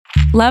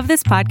Love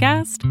this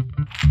podcast?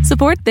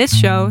 Support this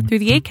show through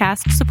the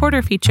Acast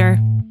supporter feature.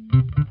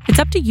 It's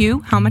up to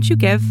you how much you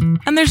give,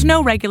 and there's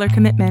no regular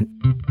commitment.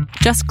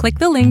 Just click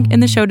the link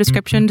in the show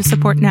description to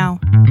support now.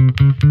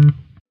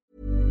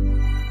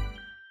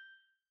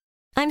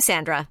 I'm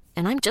Sandra,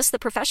 and I'm just the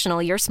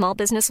professional your small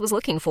business was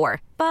looking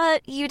for.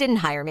 But you didn't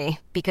hire me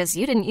because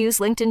you didn't use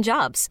LinkedIn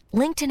Jobs.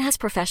 LinkedIn has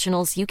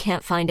professionals you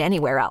can't find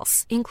anywhere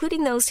else,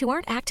 including those who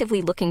aren't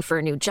actively looking for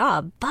a new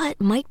job, but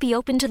might be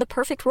open to the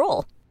perfect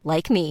role,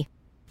 like me.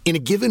 In a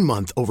given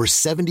month, over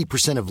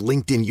 70% of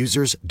LinkedIn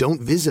users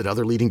don't visit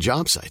other leading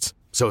job sites.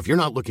 So if you're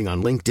not looking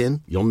on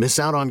LinkedIn, you'll miss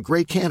out on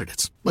great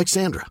candidates like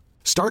Sandra.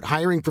 Start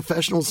hiring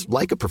professionals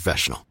like a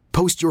professional.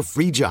 Post your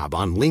free job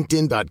on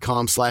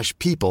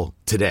linkedin.com/people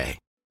today.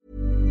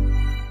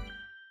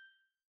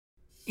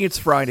 It's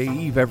Friday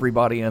Eve,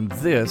 everybody, and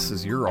this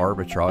is your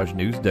Arbitrage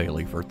News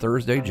Daily for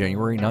Thursday,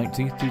 January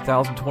 19th,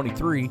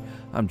 2023.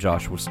 I'm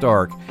Joshua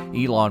Stark.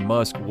 Elon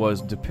Musk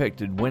was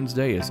depicted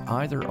Wednesday as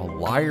either a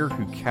liar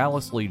who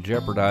callously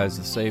jeopardized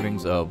the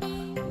savings of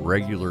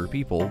regular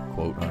people,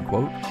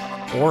 quote-unquote,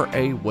 or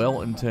a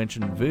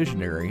well-intentioned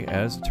visionary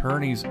as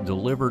attorneys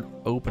delivered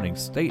opening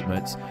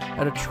statements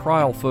at a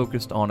trial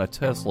focused on a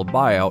Tesla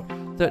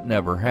buyout that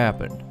never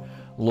happened.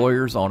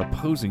 Lawyers on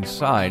opposing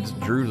sides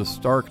drew the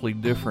starkly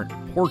different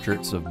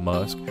portraits of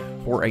Musk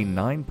for a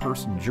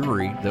 9-person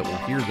jury that will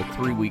hear the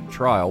 3-week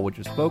trial, which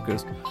is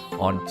focused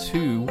on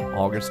 2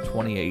 August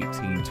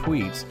 2018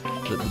 tweets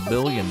that the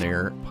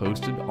billionaire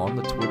posted on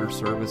the Twitter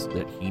service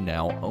that he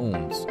now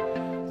owns.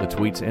 The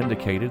tweets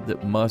indicated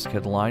that Musk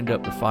had lined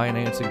up the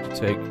financing to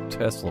take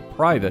Tesla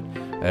private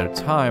at a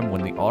time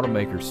when the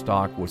automaker's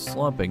stock was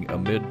slumping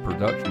amid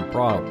production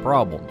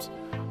problems.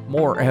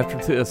 More after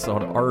this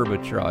on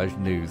Arbitrage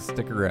News.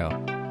 Stick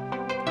around.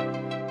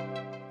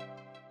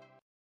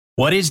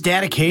 What is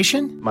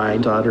dedication? My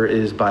daughter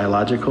is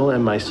biological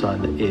and my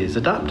son is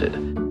adopted.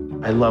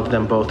 I love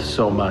them both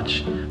so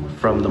much.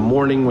 From the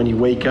morning when you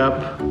wake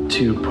up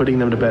to putting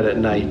them to bed at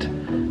night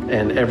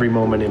and every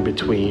moment in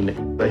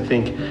between. I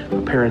think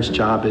a parent's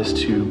job is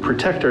to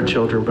protect our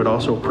children, but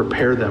also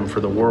prepare them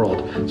for the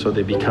world so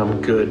they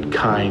become good,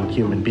 kind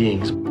human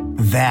beings.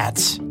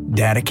 That's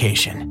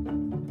dedication.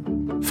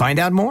 Find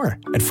out more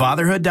at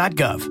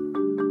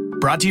fatherhood.gov.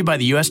 Brought to you by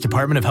the U.S.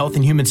 Department of Health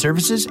and Human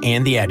Services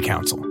and the Ad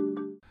Council.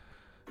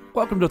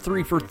 Welcome to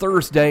 3 for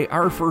Thursday.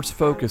 Our first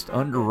focus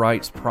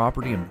underwrites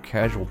property and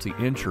casualty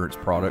insurance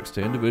products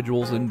to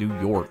individuals in New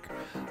York.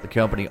 The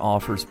company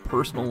offers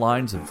personal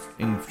lines of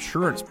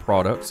insurance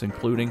products,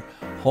 including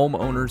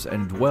homeowners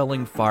and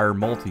dwelling, fire,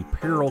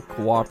 multi-peril,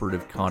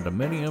 cooperative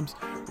condominiums,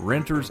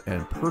 renters,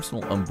 and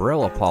personal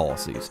umbrella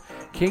policies.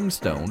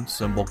 Kingstone,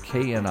 symbol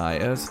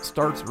KNIS,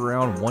 starts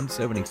around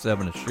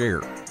 $177 a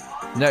share.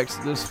 Next,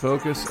 this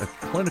focus, a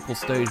clinical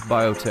stage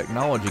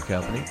biotechnology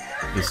company,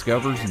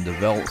 discovers and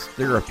develops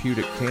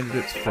therapeutic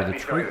candidates for the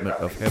treatment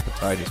of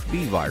hepatitis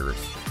B virus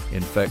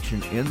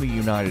infection in the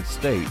United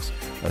States.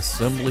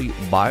 Assembly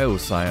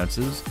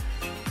Biosciences,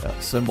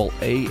 symbol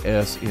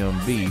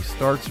ASMB,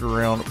 starts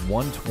around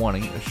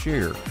 $120 a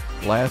share.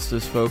 Last,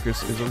 this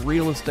focus is a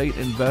real estate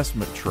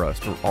investment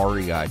trust, or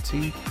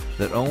REIT,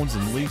 that owns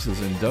and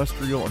leases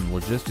industrial and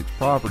logistics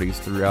properties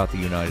throughout the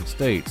United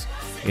States.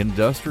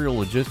 Industrial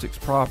Logistics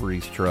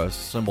Properties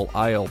Trust, symbol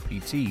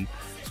ILPT,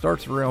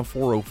 starts around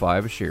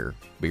 $405 a share.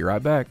 Be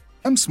right back.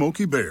 I'm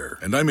Smokey Bear,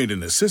 and I made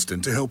an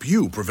assistant to help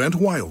you prevent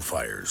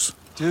wildfires.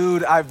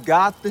 Dude, I've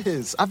got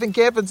this. I've been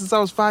camping since I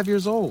was 5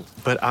 years old.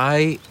 But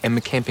I am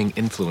a camping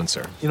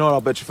influencer. You know what?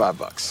 I'll bet you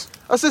 $5.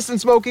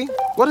 Assistant Smokey,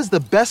 what is the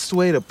best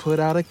way to put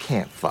out a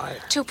campfire?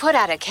 To put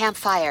out a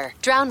campfire,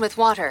 drown with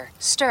water,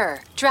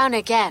 stir, drown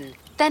again.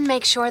 Then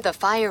make sure the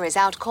fire is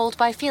out cold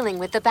by feeling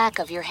with the back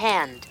of your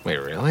hand. Wait,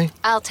 really?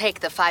 I'll take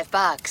the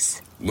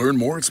 $5. Learn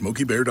more at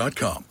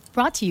SmokeyBear.com.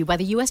 Brought to you by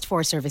the U.S.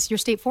 Forest Service, your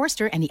state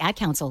forester, and the Ad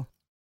Council.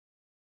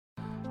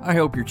 I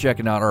hope you're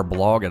checking out our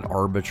blog at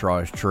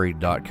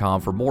arbitragetrade.com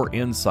for more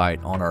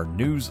insight on our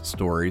news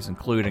stories,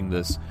 including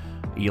this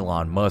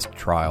Elon Musk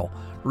trial.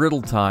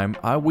 Riddle time.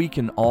 I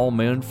weaken all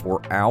men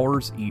for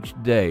hours each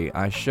day.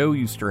 I show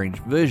you strange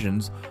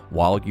visions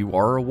while you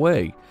are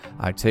away.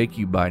 I take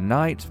you by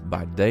night,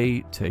 by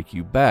day take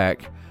you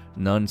back.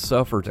 None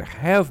suffer to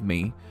have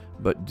me,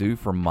 but do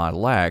from my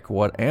lack.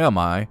 What am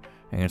I?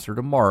 Answer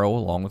tomorrow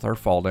along with our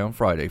Fall Down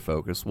Friday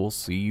focus. We'll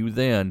see you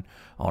then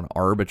on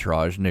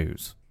Arbitrage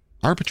News.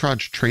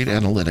 Arbitrage Trade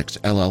Analytics,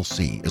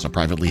 LLC is a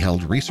privately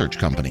held research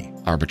company.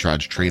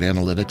 Arbitrage Trade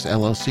Analytics,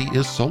 LLC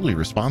is solely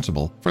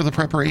responsible for the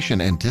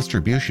preparation and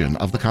distribution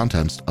of the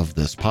contents of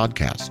this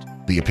podcast.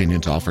 The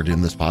opinions offered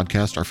in this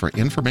podcast are for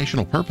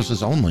informational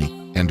purposes only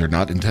and are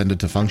not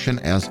intended to function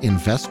as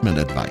investment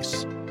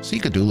advice.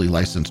 Seek a duly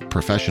licensed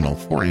professional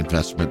for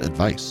investment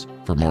advice.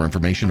 For more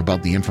information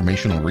about the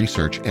informational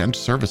research and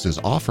services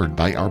offered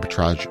by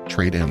Arbitrage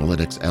Trade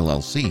Analytics,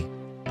 LLC,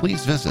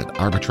 please visit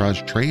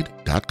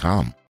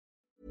arbitragetrade.com.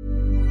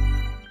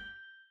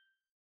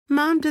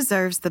 Mom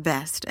deserves the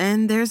best,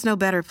 and there's no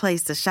better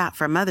place to shop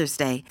for Mother's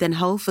Day than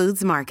Whole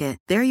Foods Market.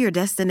 They're your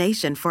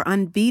destination for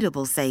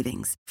unbeatable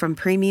savings, from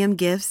premium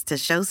gifts to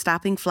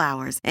show-stopping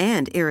flowers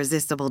and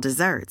irresistible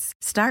desserts.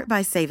 Start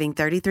by saving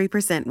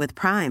 33% with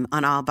Prime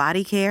on all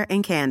body care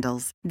and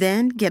candles.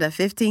 Then get a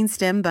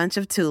 15-stem bunch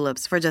of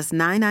tulips for just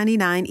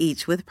 $9.99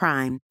 each with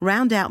Prime.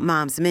 Round out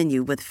Mom's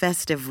menu with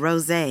festive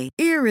rosé,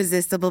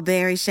 irresistible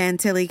berry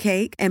chantilly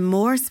cake, and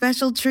more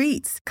special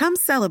treats. Come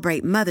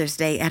celebrate Mother's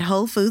Day at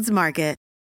Whole Foods Market.